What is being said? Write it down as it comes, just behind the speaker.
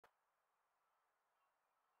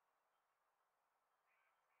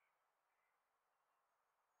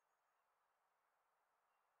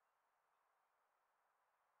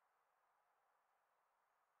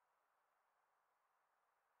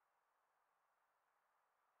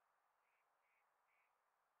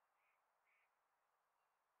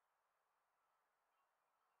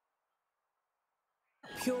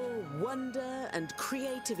pure wonder and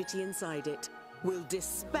creativity inside it will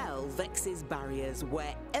dispel Vex's barriers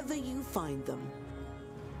wherever you find them.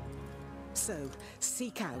 So,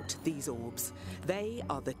 seek out these orbs. They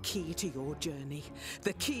are the key to your journey,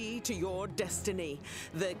 the key to your destiny,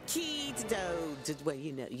 the key to well,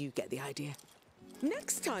 you know, you get the idea.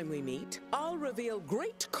 Next time we meet, I'll reveal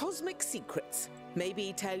great cosmic secrets.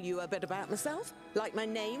 Maybe tell you a bit about myself, like my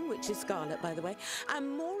name, which is Scarlet, by the way,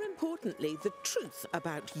 and more importantly, the truth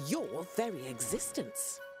about your very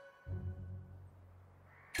existence.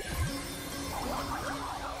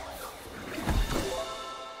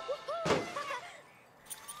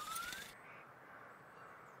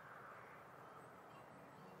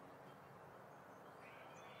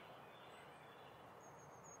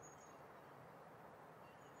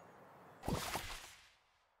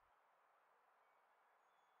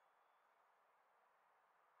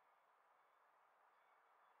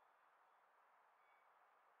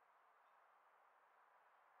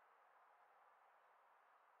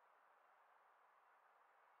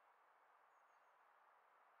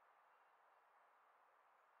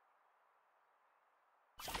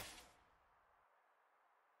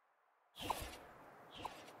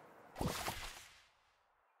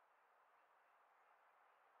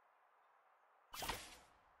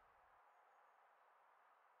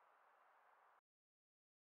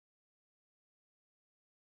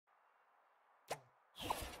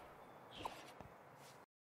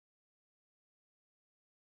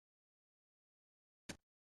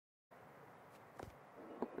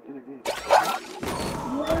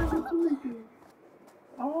 What are you doing?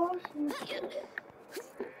 Oh, shit.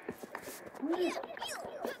 What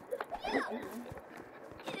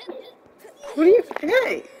are you?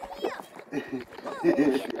 Hey!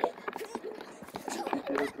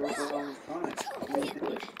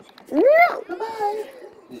 No! Bye-bye!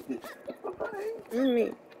 Bye-bye! What do you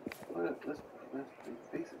mean? Let's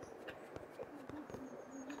face it.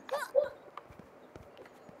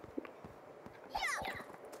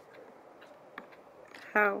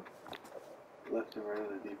 How? Left and right on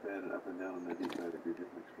the D-pad and up and down on the D-pad to do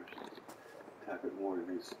different expressions. Tap it more to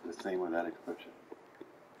do the same with that expression.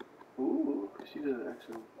 Ooh, she did an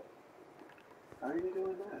actual... How are you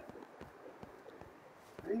doing that?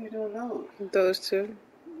 How are you doing those? Those two.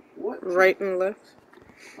 What? Right and left.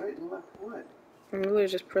 Right and left what? I'm literally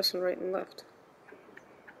just pressing right and left.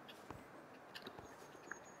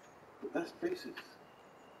 That's faces.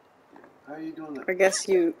 How are you doing that? I guess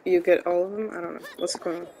you get all of them? I don't know. What's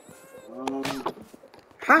going on?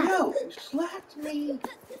 How? No! You slapped me!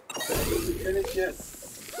 Did you finish yet?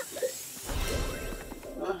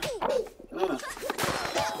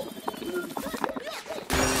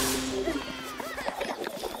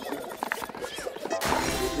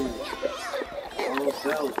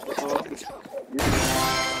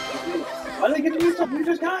 Why did they get to use something? You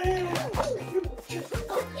just got it!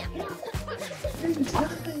 It's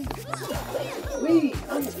nothing! Wait,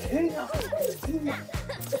 I'm the king of it!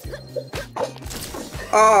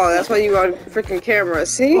 Oh, that's why you on freaking camera,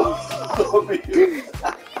 see?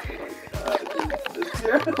 That's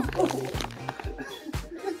terrible!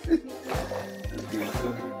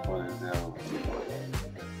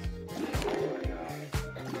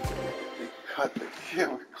 Cut the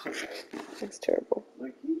camera. That's terrible.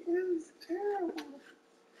 Like, he is terrible.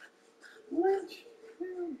 Lynch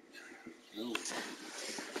him. No.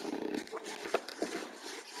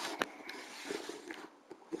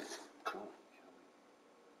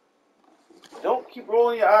 Don't keep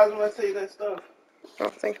rolling your eyes when I say that stuff. I'll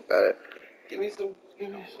think about it. Give me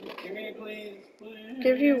please.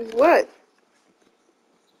 Give you what?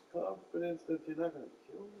 Confidence that you're not gonna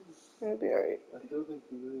kill me. It'll be alright. I still think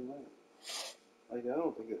you really might. Like, I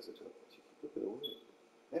don't think that's such a... She took it away.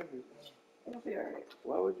 Everything. It'll be alright.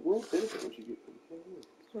 Why would you... What benefit would you get from the camera?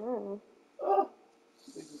 I don't know. Oh!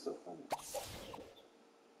 This is so funny.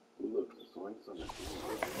 Ooh, look, the swings on that.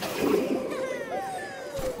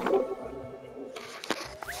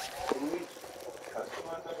 Can we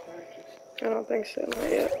customize our characters? I don't think so, not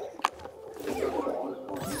yet. You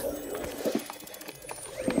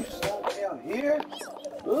saw it down here?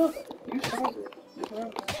 Look, you saw it.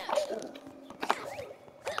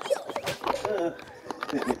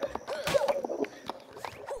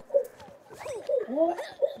 What?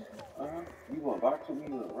 You want to box with me?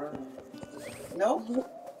 You want to run? No.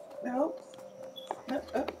 No.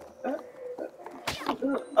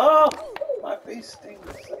 Oh! My face stings.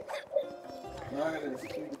 Now I gotta see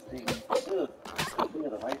the thing. Ugh. Look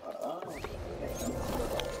at the light. Oh.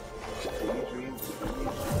 Daydreams.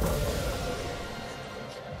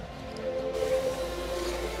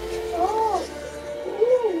 Oh!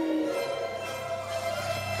 Ooh.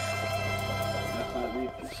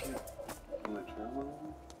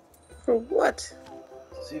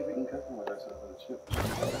 See if we can cover with ourselves on the ship.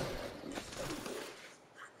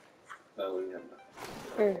 Oh, we have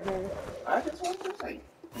nothing. I just want to say.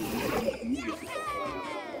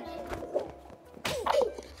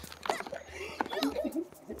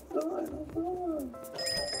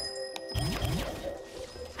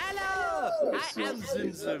 Hello, I am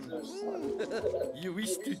Zum Zum. You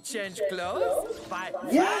wish to change clothes? Buy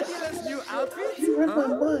fabulous new outfits? Huh?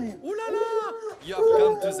 Ooh la la! You have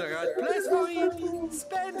come to the right place for it.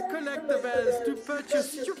 Spend collectibles to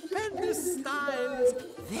purchase stupendous styles.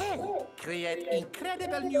 Then create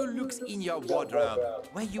incredible new looks in your wardrobe,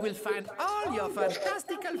 where you will find all your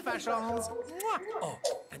fantastical fashions. Mwah! Oh,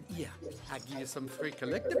 and here, I give you some free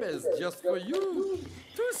collectibles just for you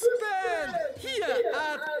to spend here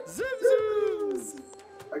at Zum Zum's.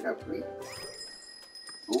 I got free.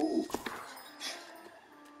 Ooh.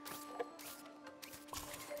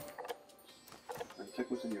 Check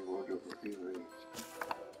what's in your wardrobe for free already.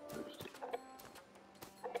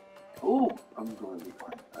 Oh, I'm going to be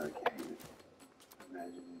fine. I can't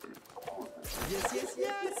imagine you did all of that.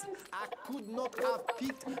 Yes. I could not have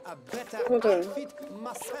picked a better Hold on. outfit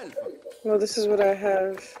myself. Well, this is what I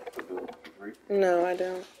have. Free? No, I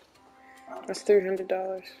don't. That's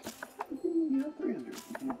 $300. You have 300. You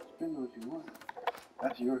can spend what you want.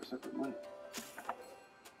 That's your separate money.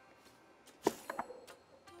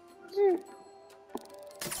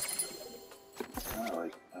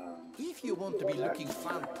 If you want to be looking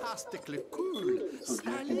fantastically cool,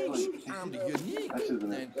 stylish, and unique,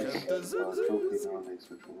 then come to Zum Zum's.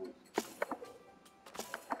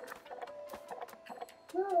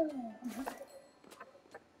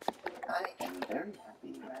 I am very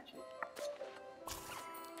happy, Ratchet.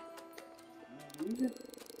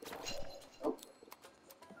 Oh.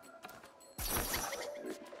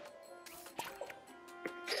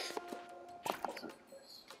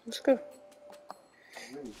 Let's go.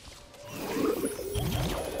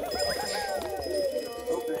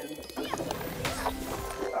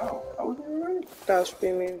 Oh, I wasn't ready. That was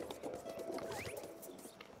pretty mean.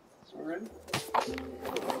 So we're ready?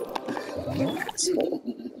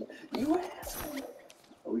 You asshole.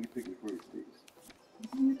 Oh, we can pick it first, please.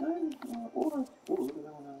 Or, look at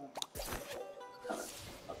that one. It's kind of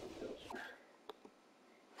up and down.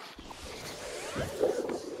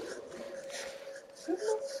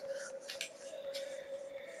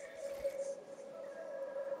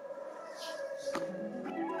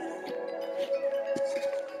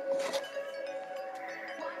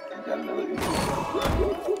 Got another one.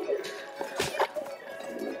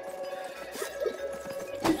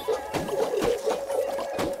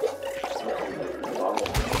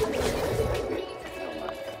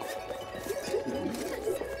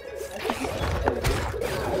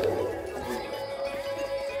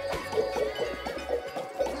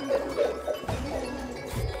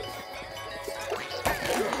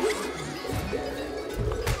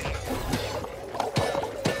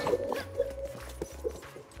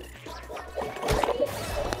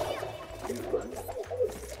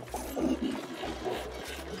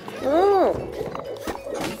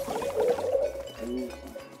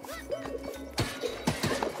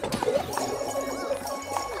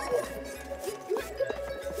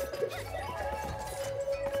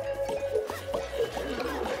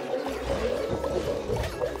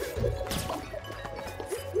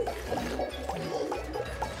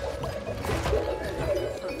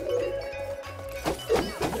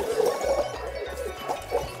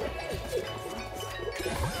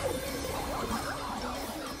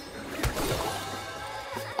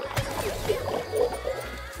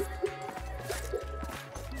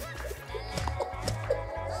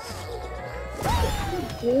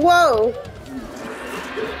 Whoa!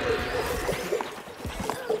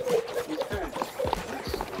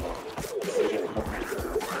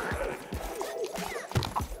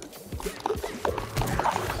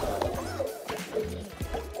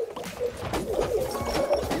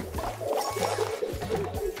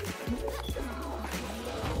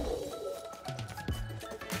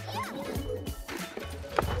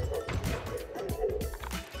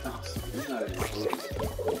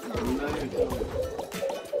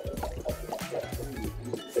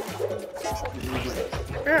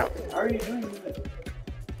 Ow. How are you doing it?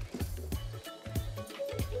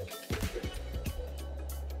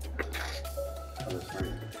 Oh, that's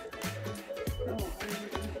right. No,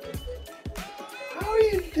 how are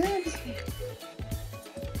you dancing?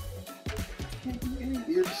 Can't do anything.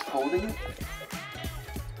 You're just holding it?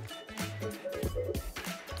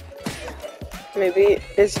 Maybe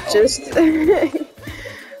it's just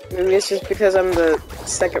maybe it's just because I'm the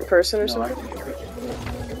second person or something.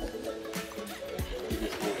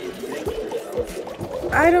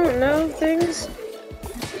 I don't know things.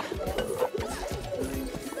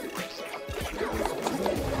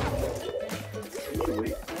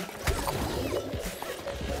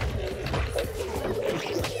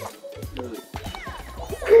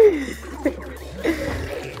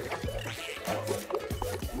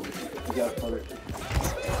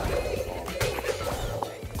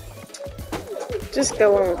 Just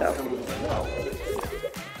go on without me.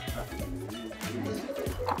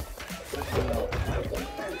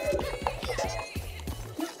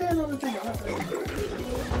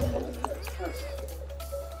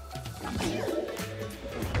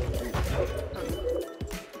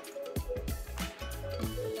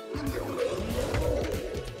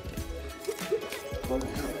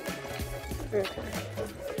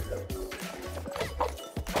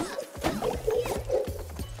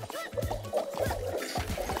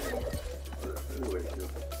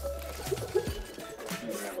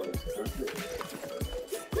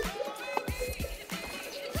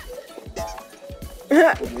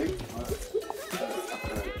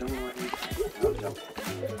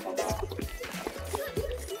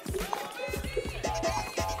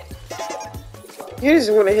 You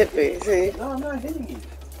just want to hit me, see? No, I'm not hitting you.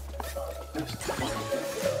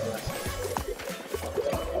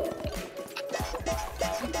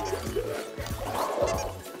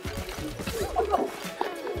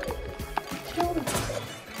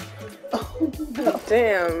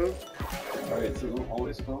 Damn. Alright, so we'll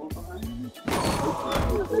always follow behind you.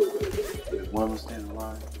 If one of them stands in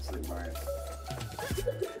line, it's like, alright.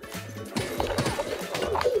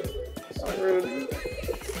 Rude.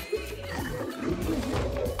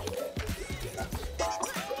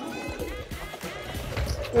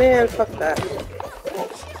 Man, fuck that.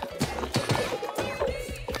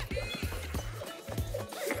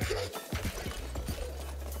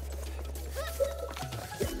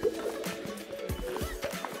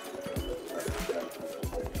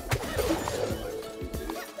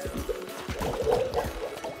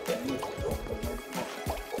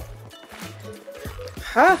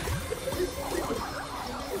 Huh?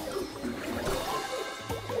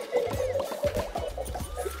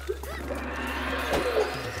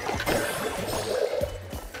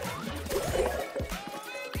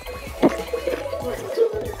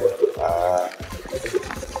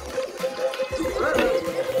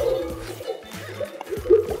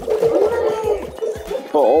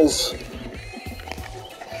 Balls.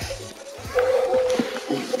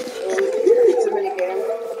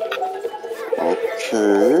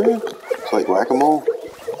 Okay. It's like whack-a-mole.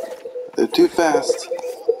 They're too fast.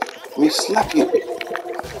 Let me slap you.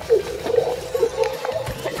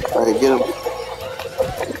 Alright, get him.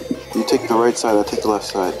 You take the right side, I take the left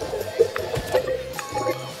side.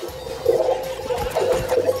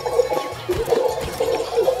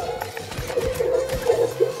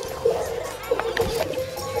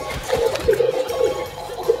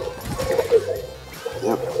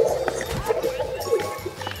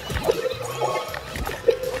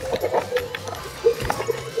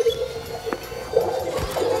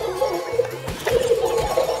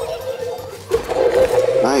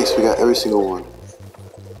 Nice, we got every single one.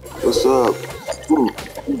 What's up? Ooh.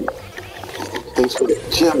 Thanks for the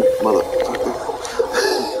gem, motherfucker.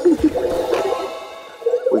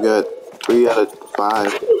 We got 3 out of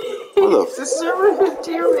 5. What the f-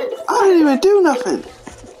 I didn't even do nothing.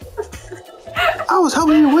 I was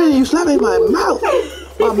helping you win and you slapped me in my mouth.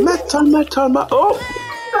 My mouth. Oh!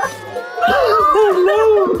 Oh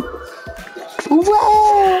no!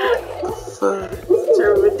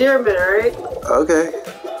 Term of endearment, alright? Okay.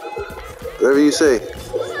 Whatever you say.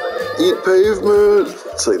 Eat pavement.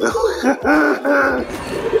 It's like, no.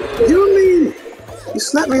 You don't mean. You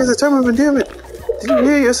slapped me as a term of endearment. Did you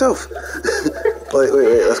hear yourself? wait.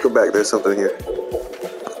 Let's go back. There's something here.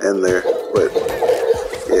 And there. But,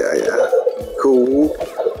 yeah. Cool.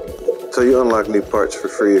 So you unlock new parts for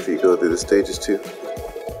free if you go through the stages too.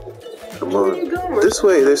 Come on. This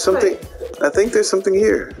way. There's something. I think there's something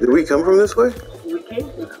here. Did we come from this way? We came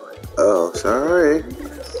from that way. Oh, sorry.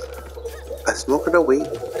 I smoking a weed.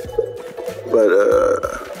 But,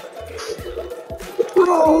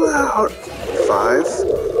 roll out. 5.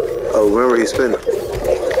 Oh, remember he spin.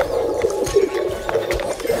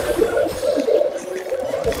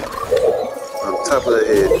 On top of the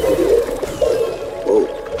head. Whoa.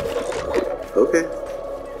 Okay.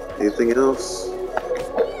 Anything else?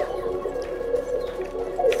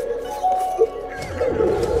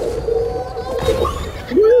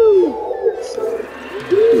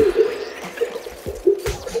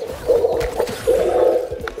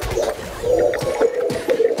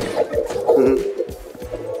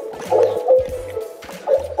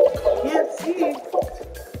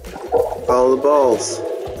 Follow the balls.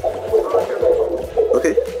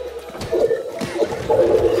 Okay.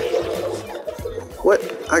 What?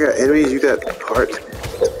 I got enemies, you got heart.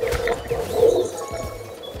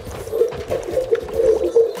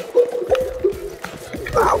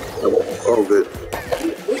 Ow. Oh, good.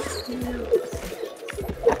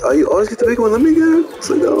 Oh, you always get the big one. Let me get it. It's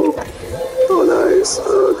like, no. Oh, nice.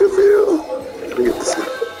 Oh, good for you. Let me get this one.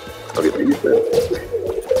 I'll get the defense.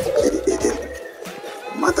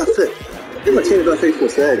 Mother flip. I'm gonna change my face for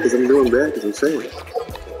sad because I'm doing bad because I'm sad.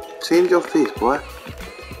 Change your face, boy.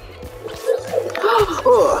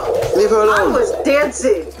 Oh, leave her alone. I was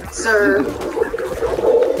dancing, sir.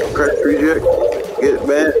 Crack reject. Get it,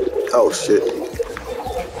 man. Oh, shit.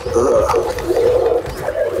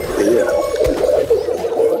 Yeah.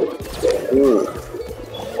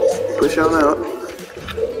 Push on out.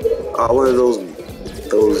 Oh, what are those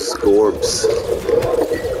gorbs?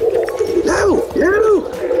 No!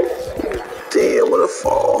 Damn, what a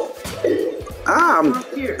fall. I'm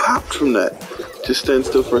popped from that. Just stand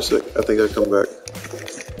still for a sec. I think I'll come back.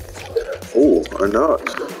 Oh, or not.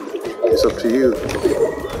 It's up to you.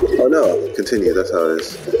 Oh no, continue, that's how it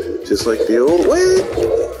is. Just like the old way.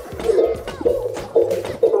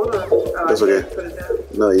 That's okay.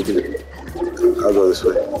 No, you can do it. I'll go this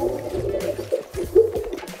way.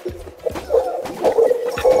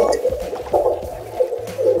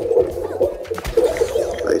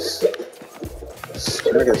 Nice.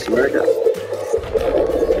 Smack it.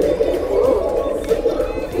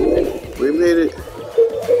 We made it.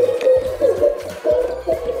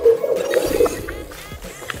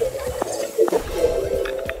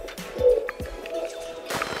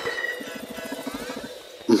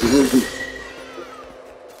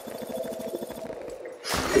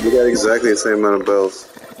 We got exactly the same amount of bells.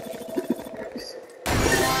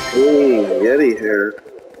 Ooh, Yeti hair.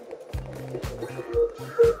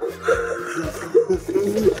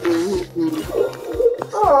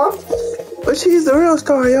 Aw. But she's the real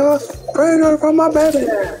star, y'all. Praying her from my baby.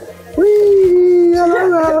 Wee, I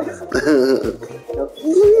love her.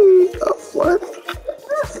 Oh, what?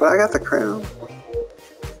 But I got the crown.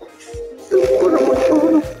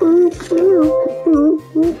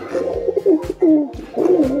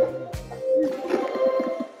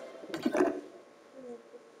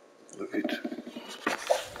 Look at you.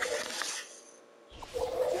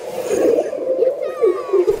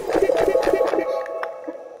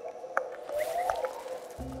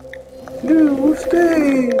 New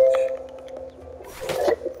stage.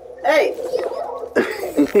 Hey.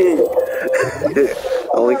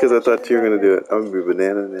 Only because I thought you were gonna do it. I'm gonna be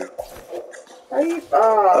banana now.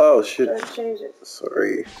 Oh shit. Change it.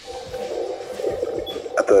 Sorry.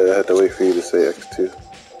 I thought I had to wait for you to say X2.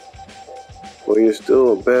 Well, you're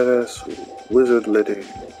still a badass wizard lady.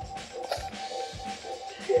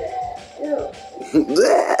 Ew.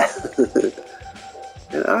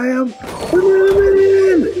 And I am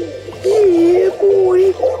banana. Yeah,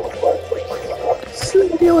 boy.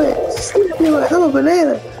 Slip do it. I'm a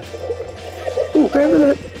banana. Ooh, grab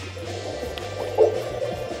it.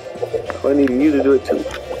 I need you to do it too.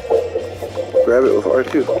 Grab it with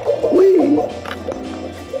R2. Whee!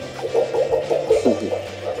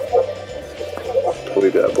 We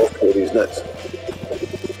got both Cody's nuts.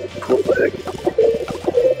 Pull back.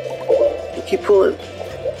 You keep pulling.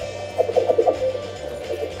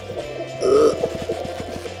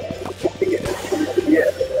 Yeah.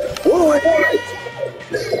 Whoa, I got it!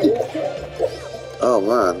 Oh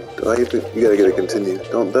man, you gotta get a continue.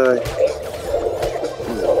 Don't die.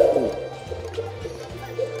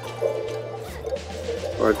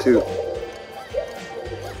 R2.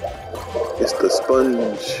 It's the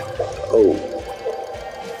sponge. Oh.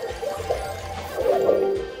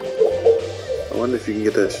 I wonder if you can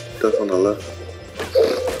get that stuff on the left.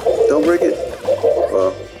 Don't break it.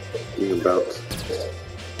 Well, you can bounce.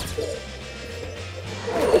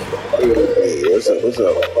 Hey, what's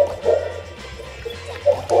up?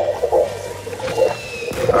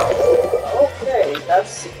 Okay,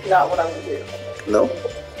 that's not what I'm gonna do. No?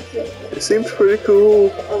 It seems pretty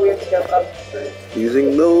cool. Oh, we have to go up first.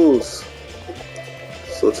 Using those.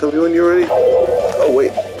 So tell me when you're ready. Oh,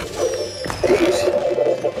 wait.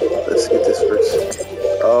 Let's get this first.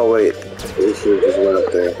 Oh, wait. We should just went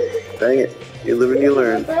up there. Dang it. You live and you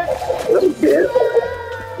learn. No, you can't.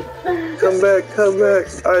 Come back.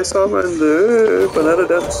 I saw the banana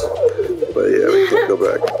dance. But yeah, we can't go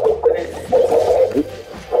back.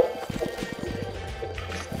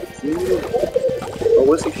 Oh,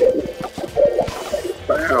 what's he shooting?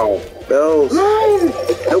 Wow. Bells.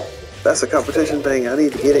 Nope. That's a competition thing. I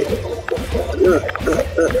need to get it.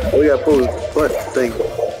 Oh, we gotta pull his butt thing.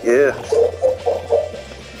 Yeah.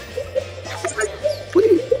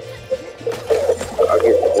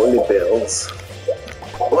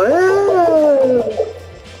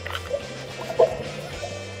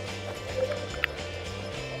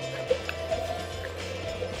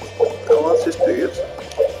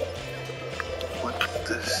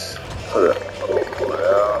 Hold up. Pull it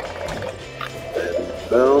out. And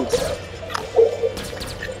bounce.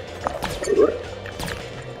 What?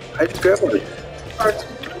 How'd you grab all these?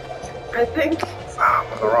 I think. Ah, I'm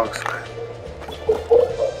on the wrong side.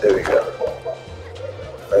 There we go.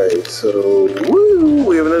 Alright, so woo!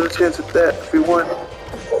 We have another chance at that if we want.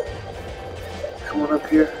 Come on up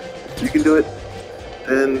here. You can do it.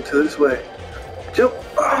 Then to this way. Jump!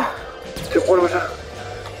 Ah. Jump one more time.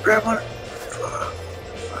 Grab one.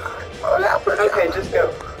 Okay, just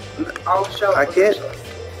go. I'll show. I can't.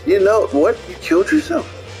 You know what? You killed yourself.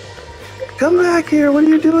 Come back here. What are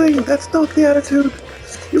you doing? That's not the attitude.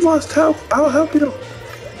 You lost help. I'll help you.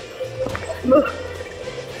 Look.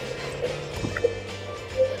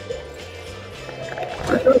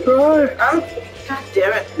 God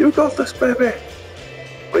damn it. You got this, baby.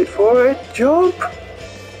 Wait for it. Jump.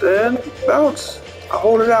 Then bounce. I'll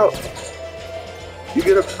hold it out. You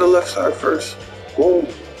get up to the left side first. Boom.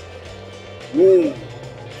 Boom.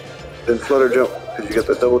 Then flutter jump, because you got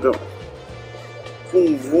that double jump.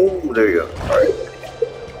 Boom, boom. There you go. Alright.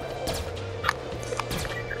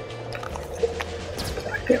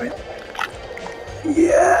 Damn it.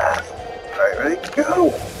 Yeah. Alright, ready?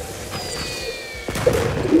 Go.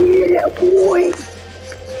 Yeah, boy.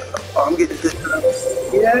 Oh, I'm getting this up.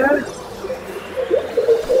 Yeah.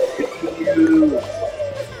 You.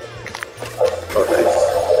 Oh, nice.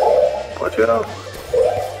 Watch out.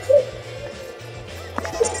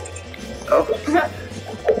 Oh.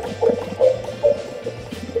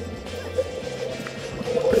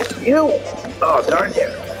 You. Oh, darn you.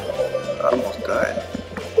 I almost died.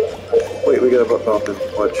 Wait, we got a butt bump in.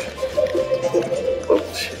 Watch. Oh,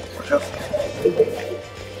 shit. Watch out.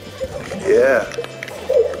 Yeah.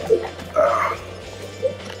 Ah.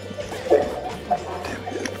 Damn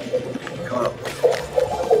it. Come on.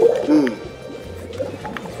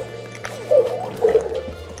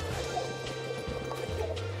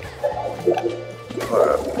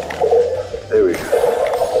 Alright. There we go.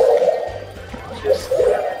 Just go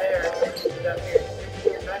down there and sit down here.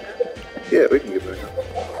 Get back up. Yeah, we can get back up.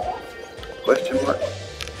 Question mark?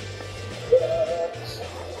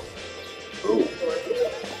 Oh.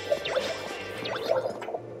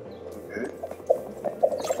 Okay.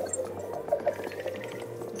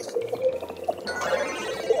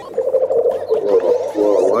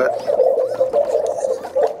 Whoa, what?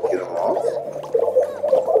 Get them off?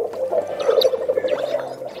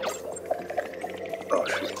 Oh,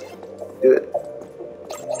 shoot. Do it.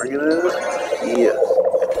 Bring it up. Yes.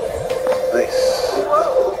 Nice.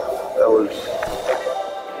 That was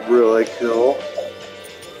really cool.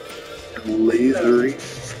 Lasery.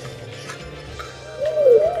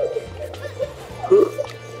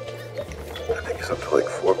 I think it's up to like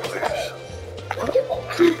 4 players.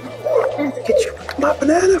 Get you with my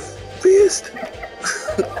banana fist.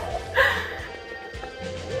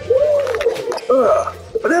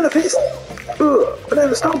 Banana fist.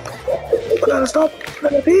 Banana stomp. Banana stomp.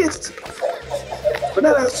 Banana fist.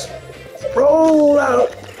 Bananas. Roll out.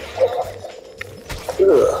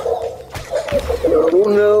 Oh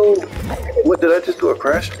no. What did I just do? A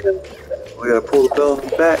crash again? We gotta pull the bell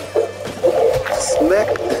back. Smack.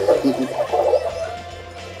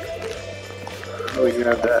 Oh, we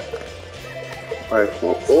grab that. Alright,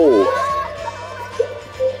 well, oh.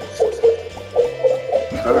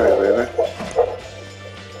 Alright, baby.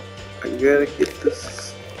 I gotta get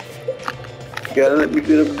this. You gotta let me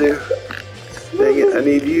get up there. Dang it, I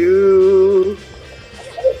need you.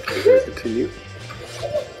 We're gonna continue.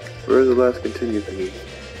 Where's the last continue thingy?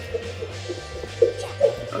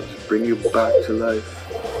 I'll just bring you back to life.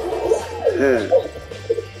 Yeah.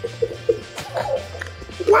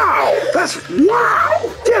 Wow! That's wow!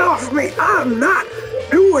 Get off me! I'm not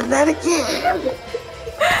doing that again!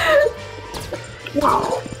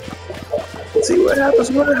 Wow! See what happens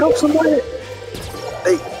when I help somebody?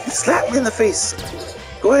 Hey, slap me in the face!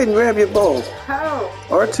 Go ahead and grab your ball. How?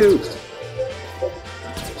 R2.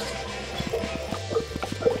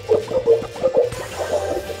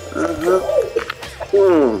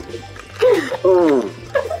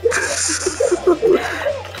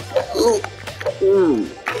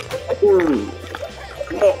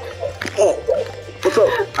 What's up?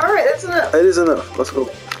 Alright, that's enough. It is enough. Let's go.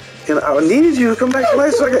 I needed you to come back to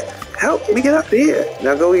life so I could help me get up here.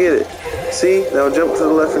 Now go get it. See? Now jump to the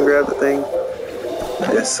left and grab the thing.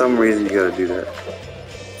 There's some reason you gotta do that.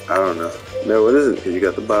 I don't know. No, it isn't, because you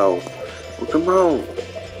got the bow. Well, come on.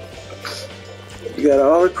 You got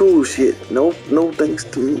all the cool shit. No thanks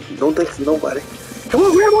to me. No thanks to nobody. Come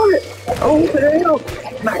on, grab on it. Oh, the hell.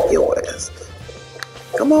 Knock your ass.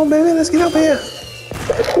 Come on, baby. Let's get up here.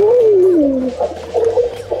 Woo.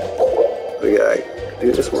 We gotta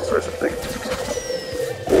do this one first, I think.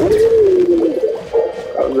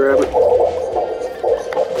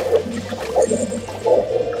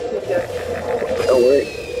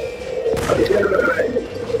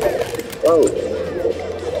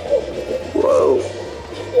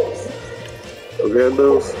 grab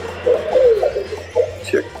those.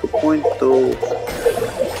 Check the point though.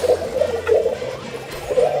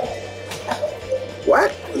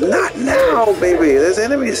 What? Not now, baby. There's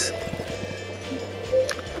enemies.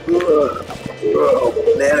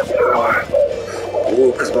 Banana power.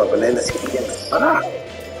 Ooh, cause my bananas can.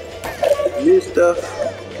 New stuff.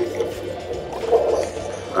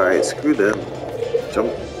 Alright, screw them.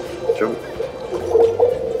 Jump. Jump.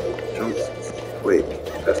 Jump. Wait,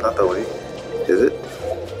 that's not the way. Is it?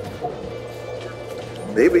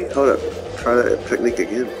 Maybe. Hold up. Try that technique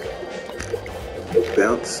again.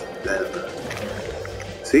 Bounce. And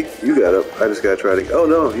see? You got up. I just gotta try to. Oh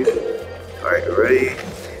no. Alright, ready?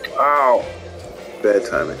 Ow! Bad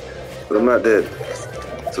timing. But I'm not dead.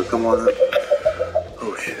 So come on up.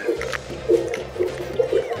 Oh shit.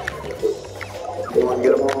 Come on,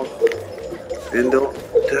 get them all. And don't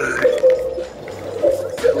die.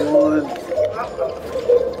 Come on.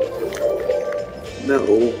 No.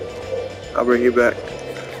 I'll bring you back.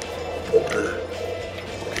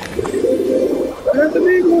 That's the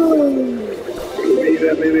big one.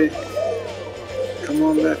 Baby. Come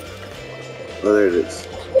on back. Oh, there it is.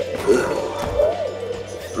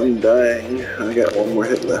 I'm dying. I got one more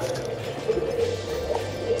hit left.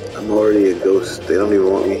 I'm already a ghost. They don't even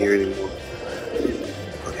want me here anymore.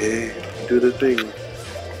 Okay, do the thing.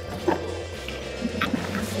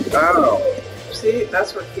 Ow! See,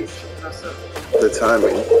 that's what keeps tripping us up. The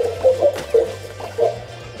timing.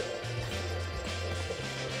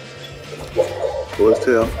 Pull his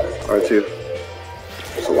tail. R2.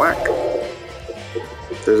 Swack!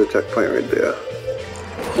 There's a checkpoint right there.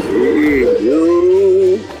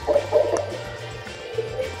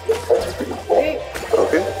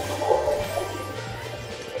 Okay.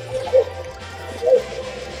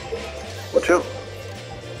 Watch out.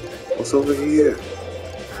 What's over here?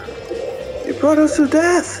 You brought us to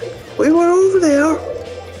death. We were over there.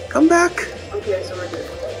 Come back. Okay, so we're good.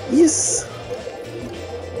 Yes.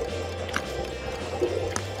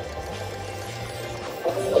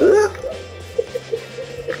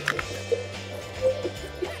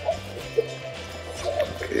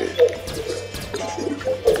 Okay.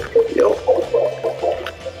 Yo.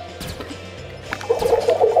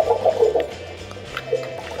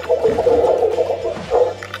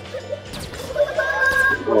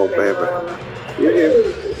 Oh, baby. You're here.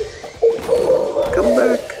 Come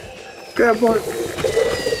back. Grab one.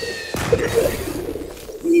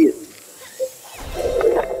 Yeah.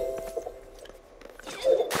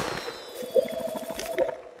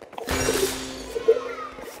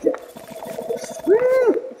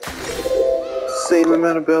 Same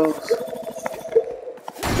amount of bells.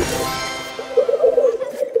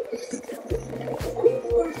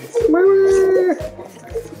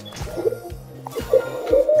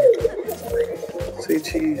 Say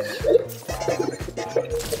cheese.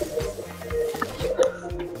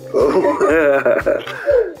 Oh,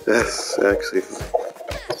 that's actually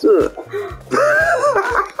sorry.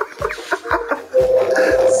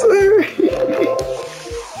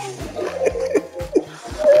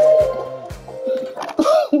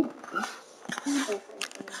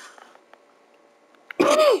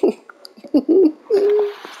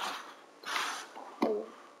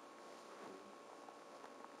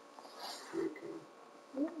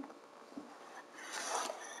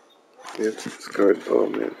 It's discard. Oh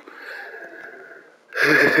man.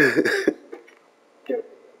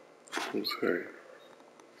 I'm sorry.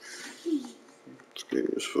 This game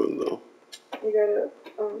is fun though. You gotta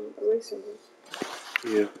erase something.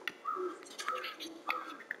 Yeah.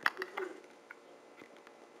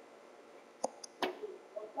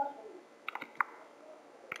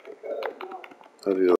 How do you